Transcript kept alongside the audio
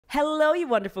Hello, you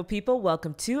wonderful people.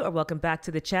 Welcome back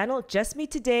to the channel. Just me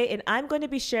today, and I'm going to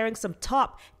be sharing some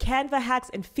top Canva hacks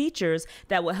and features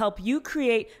that will help you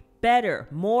create better,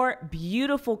 more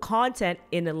beautiful content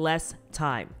in less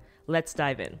time. Let's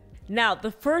dive in. Now, the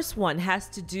first one has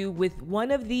to do with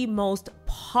one of the most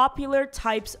popular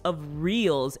types of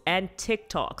Reels and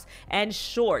TikToks and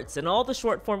Shorts and all the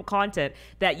short form content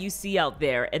that you see out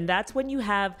there. And that's when you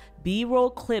have B-roll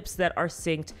clips that are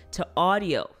synced to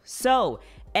audio. So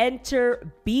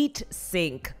enter Beat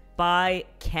Sync by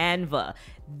Canva.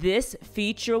 This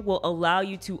feature will allow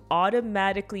you to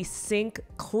automatically sync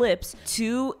clips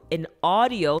to an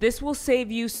audio. This will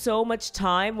save you so much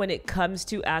time when it comes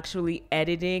to actually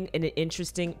editing an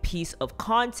interesting piece of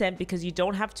content because you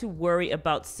don't have to worry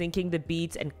about syncing the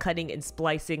beats and cutting and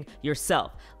splicing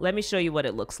yourself. Let me show you what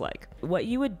it looks like. What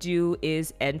you would do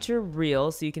is enter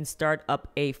Reel so you can start up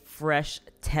a fresh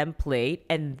template,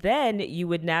 and then you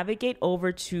would navigate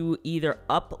over to either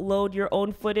upload your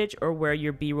own footage or where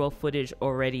your B-roll footage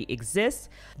already exists.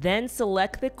 Then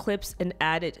select the clips and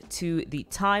add it to the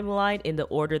timeline in the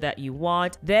order that you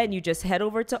want. Then you just head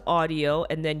over to audio,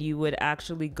 and then you would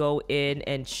actually go in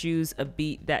and choose a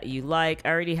beat that you like. I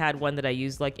already had one that I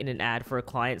used like in an ad for a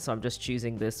client, so I'm just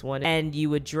choosing this one. And you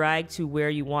would drag to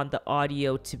where you want the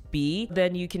audio to be.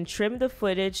 Then you can trim the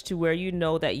footage to where you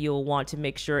know that you'll want to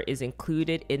make sure is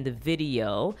included in the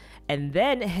video, and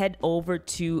then head over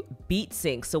to Beat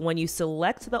Sync. So when you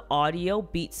select the audio,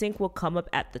 Beat Sync will come up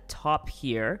at the top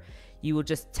here. You will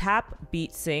just tap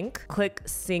Beat Sync, click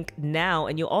Sync Now,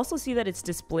 and you'll also see that it's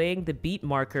displaying the beat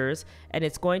markers, and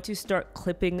it's going to start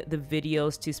clipping the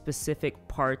videos to specific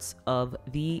parts of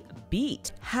the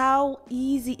beat. How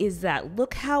easy is that?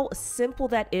 Look how simple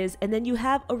that is, and then you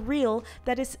have a reel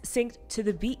that is synced to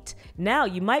the beat. Now,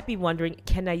 you might be wondering,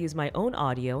 can I use my own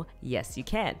audio? Yes, you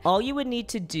can. All you would need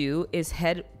to do is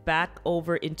head back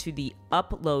over into the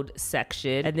upload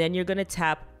section, and then you're going to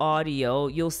tap audio.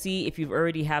 You'll see if you've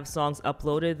already have songs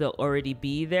uploaded, they'll already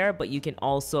be there, but you can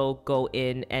also go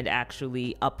in and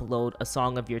actually upload a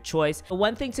song of your choice. But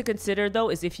one thing to consider though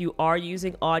is if you are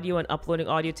using audio and uploading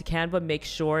audio to Canva, make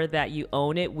sure that you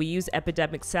own it. We use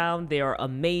Epidemic Sound. They are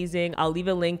amazing. I'll leave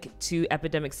a link to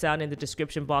Epidemic Sound in the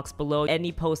description box below.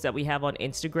 Any post that we have on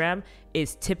Instagram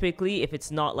is typically, if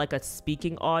it's not like a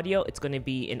speaking audio, it's going to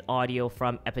be an audio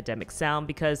from Epidemic Sound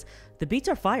because the beats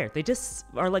are fire. They just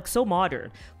are like so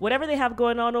modern. Whatever they have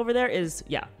going on over there is,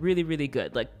 yeah, really, really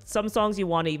good. Like some songs you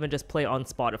want to even just play on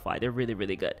Spotify. They're really,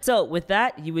 really good. So with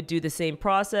that, you would do the same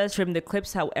process, trim the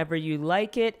clips however you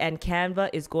like it, and Canva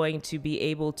is going to be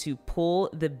able to pull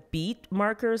the beat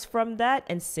markers from that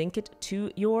and sync it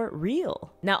to your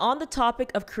reel. Now, on the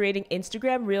topic of creating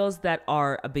Instagram reels that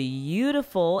are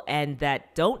beautiful and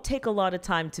that don't take a lot of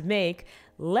time to make,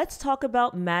 let's talk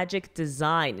about Magic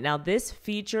Design. Now, this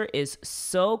feature is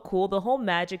so cool. The whole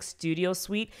Magic Studio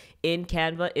suite in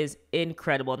Canva is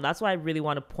incredible. And that's why I really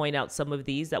want to point out some of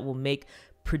these that will make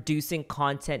producing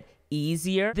content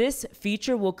easier. This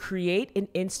feature will create an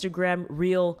Instagram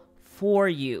reel for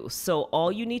you. So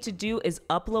all you need to do is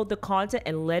upload the content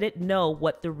and let it know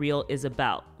what the reel is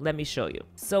about. Let me show you.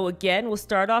 So again, we'll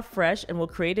start off fresh and we'll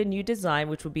create a new design,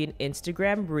 which will be an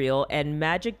Instagram reel, and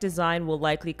Magic Design will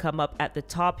likely come up at the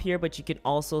top here, but you can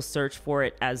also search for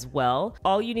it as well.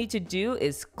 All you need to do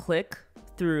is click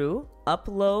through,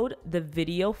 upload the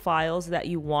video files that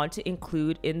you want to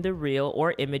include in the reel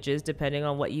or images depending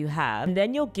on what you have, and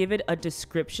then you'll give it a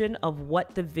description of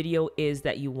what the video is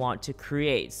that you want to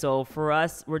create. So for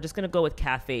us, we're just going to go with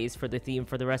cafes for the theme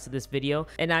for the rest of this video,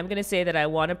 and I'm going to say that I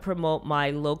want to promote my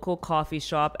local coffee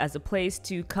shop as a place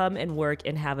to come and work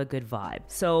and have a good vibe.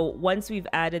 So once we've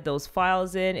added those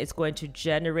files in, it's going to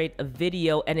generate a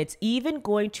video, and it's even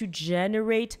going to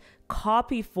generate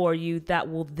copy for you that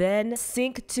will then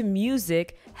sync to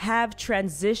music, have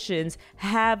transitions,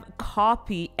 have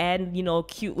copy, and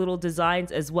cute little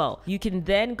designs as well. You can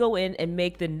then go in and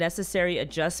make the necessary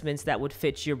adjustments that would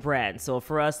fit your brand. So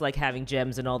for us, like having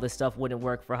gems and all this stuff wouldn't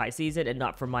work for high season and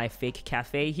not for my fake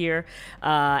cafe here.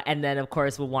 And then of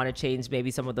course we'll want to change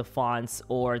maybe some of the fonts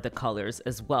or the colors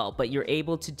as well. But you're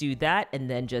able to do that and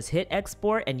then just hit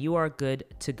export and you are good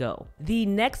to go. The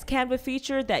next Canva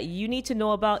feature that you need to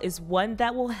know about is one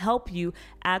that will help you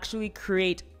actually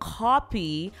create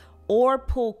copy or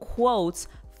pull quotes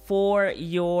for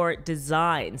your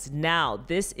designs. Now,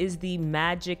 this is the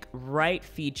magic write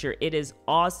feature. It is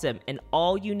awesome. And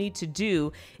all you need to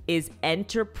do is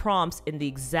enter prompts in the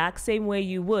exact same way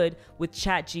you would with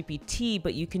ChatGPT,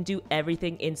 but you can do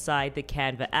everything inside the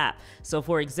Canva app. So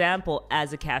for example,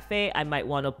 as a cafe, I might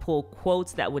want to pull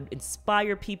quotes that would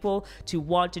inspire people to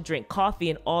want to drink coffee.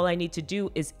 And all I need to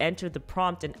do is enter the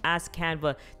prompt and ask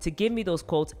Canva to give me those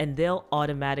quotes, and they'll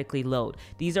automatically load.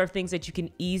 These are things that you can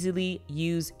easily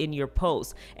use in your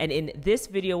posts. And in this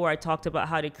video where I talked about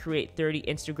how to create 30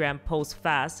 Instagram posts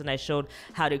fast, and I showed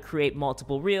how to create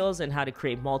multiple reels and how to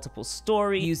create multiple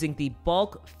stories using the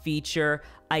bulk feature,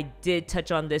 I did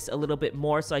touch on this a little bit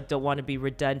more, so I don't want to be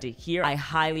redundant here. I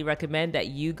highly recommend that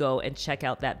you go and check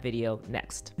out that video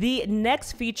next. The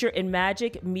next feature in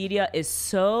Magic Media is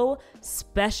so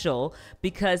special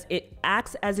because it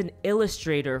acts as an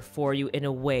illustrator for you in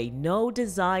a way. No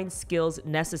design skills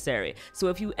necessary. So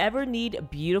if you ever need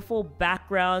beautiful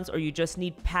backgrounds or you just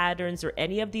need patterns or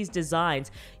any of these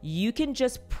designs, you can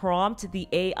just prompt the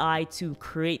AI to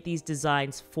create these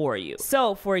designs for you.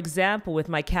 So for example, with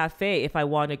my cafe, if I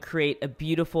want to create a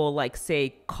beautiful, like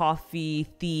say, coffee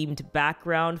themed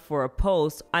background for a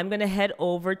post, I'm going to head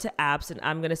over to apps and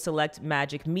I'm going to select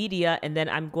Magic Media, and then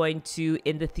I'm going to,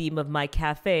 in the theme of my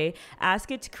cafe,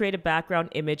 ask it to create a background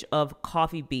image of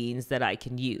coffee beans that I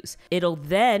can use. It'll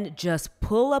then just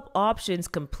pull up options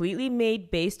completely made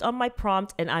based on my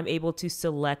prompt, and I'm able to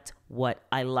select what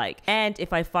I like. And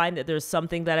if I find that there's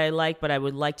something that I like, but I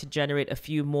would like to generate a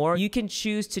few more, you can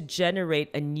choose to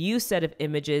generate a new set of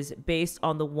images based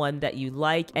on the one that you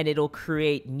like, and it'll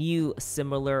create new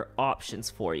similar options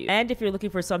for you. And if you're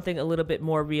looking for something a little bit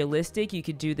more realistic, you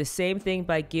could do the same thing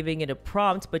by giving it a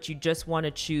prompt, but you just want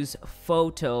to choose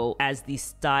photo as the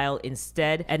style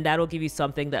instead, and that'll give you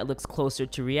something that looks closer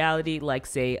to reality, like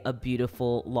say a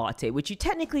beautiful latte, which you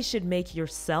technically should make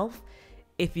yourself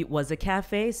if it was a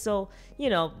cafe. So,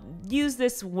 you know, use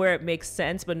this where it makes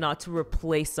sense, but not to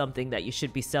replace something that you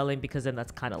should be selling, because then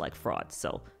that's kind of like fraud.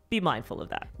 So be mindful of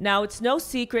that. Now, it's no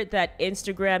secret that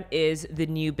Instagram is the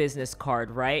new business card,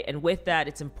 right? And with that,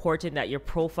 it's important that your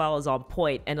profile is on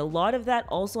point. And a lot of that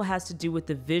also has to do with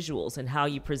the visuals and how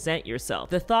you present yourself.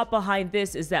 The thought behind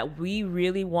this is that we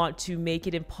really want to make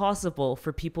it impossible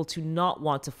for people to not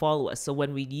want to follow us. So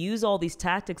when we use all these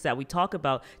tactics that we talk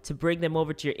about to bring them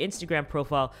over to your Instagram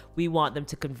profile, we want them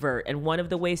to convert. And one of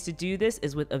the ways to do this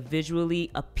is with a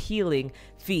visually appealing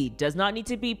feed. Does not need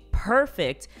to be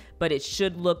perfect, but it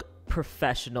should look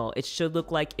professional. It should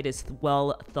look like it is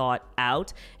well thought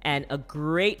out. And a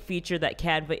great feature that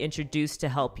Canva introduced to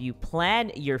help you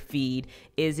plan your feed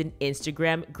is an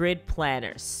Instagram grid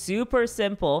planner. Super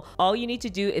simple. All you need to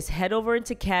do is head over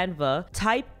into Canva,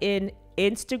 type in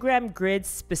Instagram grid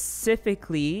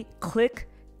specifically, click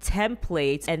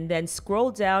templates, and then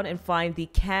scroll down and find the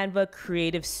Canva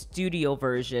Creative Studio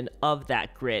version of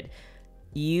that grid.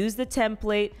 Use the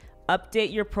template,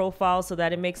 update your profile so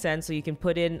that it makes sense. So you can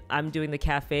put in, I'm doing the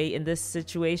cafe in this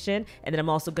situation, and then I'm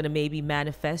also going to maybe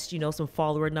manifest, you know, some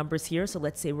follower numbers here. So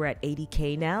let's say we're at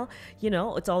 80K now. You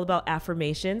know, it's all about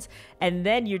affirmations. And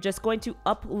then you're just going to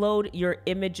upload your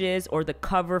images or the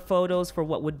cover photos for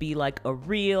what would be like a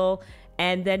reel,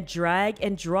 and then drag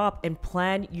and drop and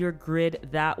plan your grid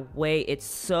that way. It's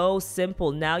so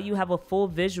simple. Now you have a full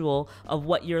visual of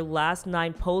what your last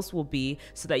 9 posts will be,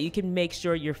 so that you can make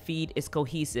sure your feed is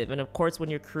cohesive. And of course, when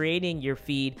you're creating your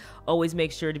feed, always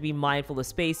make sure to be mindful of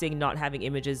spacing, not having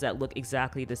images that look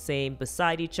exactly the same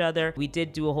beside each other. We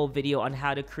did do a whole video on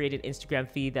how to create an Instagram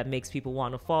feed that makes people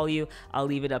want to follow you. I'll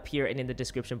leave it up here and in the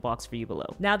description box for you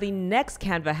below. Now, the next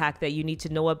Canva hack that you need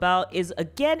to know about is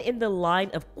again in the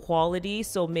line of quality.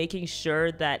 So making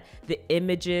sure that the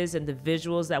images and the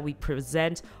visuals that we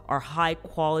present are high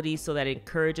quality, so that it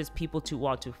encourages people to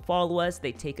want to follow us.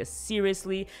 They take us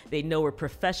seriously. They know we're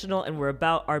professional and we're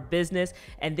about our business,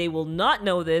 and they will not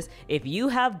know this if you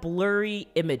have blurry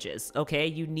images, okay?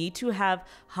 You need to have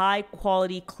high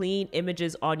quality, clean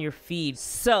images on your feed.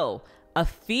 So a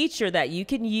feature that you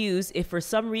can use if for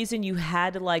some reason you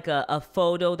had like a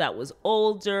photo that was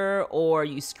older, or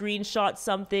you screenshot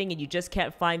something and you just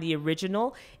can't find the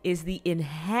original, is the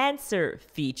enhancer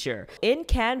feature. In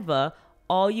Canva,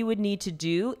 all you would need to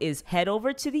do is head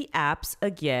over to the apps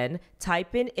again,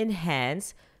 type in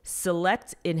enhance,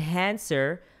 select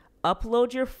enhancer,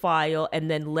 upload your file and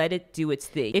then let it do its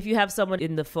thing. If you have someone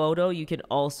in the photo, you can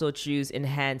also choose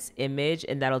enhance image,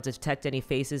 and that'll detect any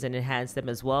faces and enhance them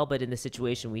as well. But in the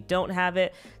situation we don't have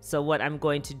it, so what I'm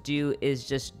going to do is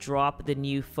just drop the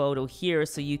new photo here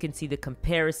so you can see the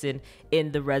comparison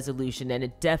in the resolution, and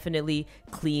it definitely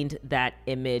cleaned that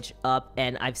image up.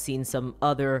 And I've seen some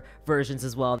other versions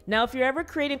as well. Now, if you're ever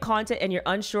creating content and you're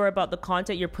unsure about the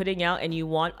content you're putting out and you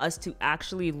want us to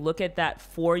actually look at that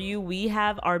for you, we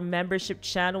have our membership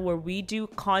channel where we do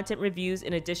content reviews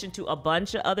in addition to a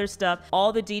bunch of other stuff.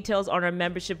 All the details on our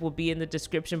membership will be in the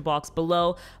description box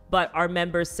below, but our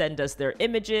members send us their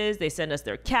images, they send us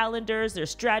their calendars, their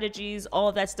strategies, all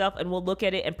of that stuff, and we'll look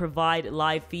at it and provide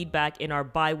live feedback in our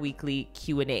bi-weekly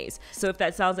Q&As. So if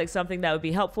that sounds like something that would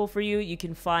be helpful for you, you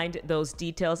can find those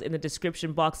details in the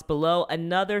description box below.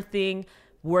 Another thing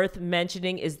worth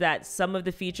mentioning is that some of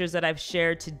the features that I've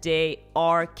shared today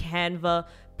are Canva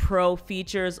Pro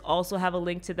features. Also have a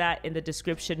link to that in the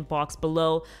description box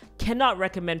below. Cannot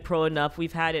recommend Pro enough.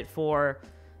 We've had it for,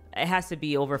 it has to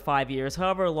be over 5 years.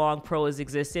 However long Pro has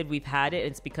existed, we've had it.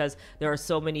 It's because there are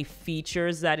so many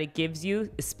features that it gives you.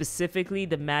 Specifically,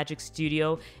 the Magic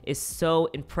Studio is so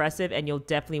impressive, and you'll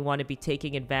definitely want to be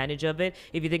taking advantage of it.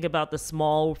 If you think about the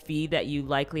small fee that you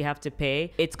likely have to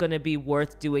pay, it's going to be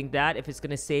worth doing that if it's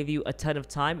going to save you a ton of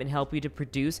time and help you to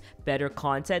produce better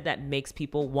content that makes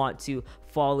people want to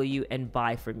follow you and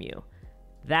buy from you.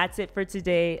 That's it for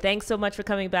today. Thanks so much for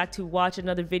coming back to watch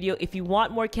another video. If you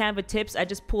want more Canva tips, I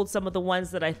just pulled some of the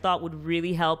ones that I thought would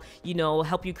really help,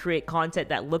 help you create content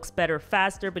that looks better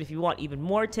faster. But if you want even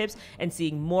more tips and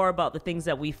seeing more about the things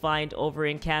that we find over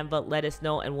in Canva, let us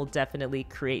know and we'll definitely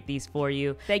create these for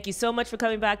you. Thank you so much for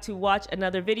coming back to watch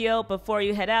another video. Before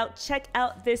you head out, check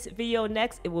out this video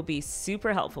next. It will be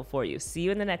super helpful for you. See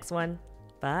you in the next one.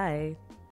 Bye.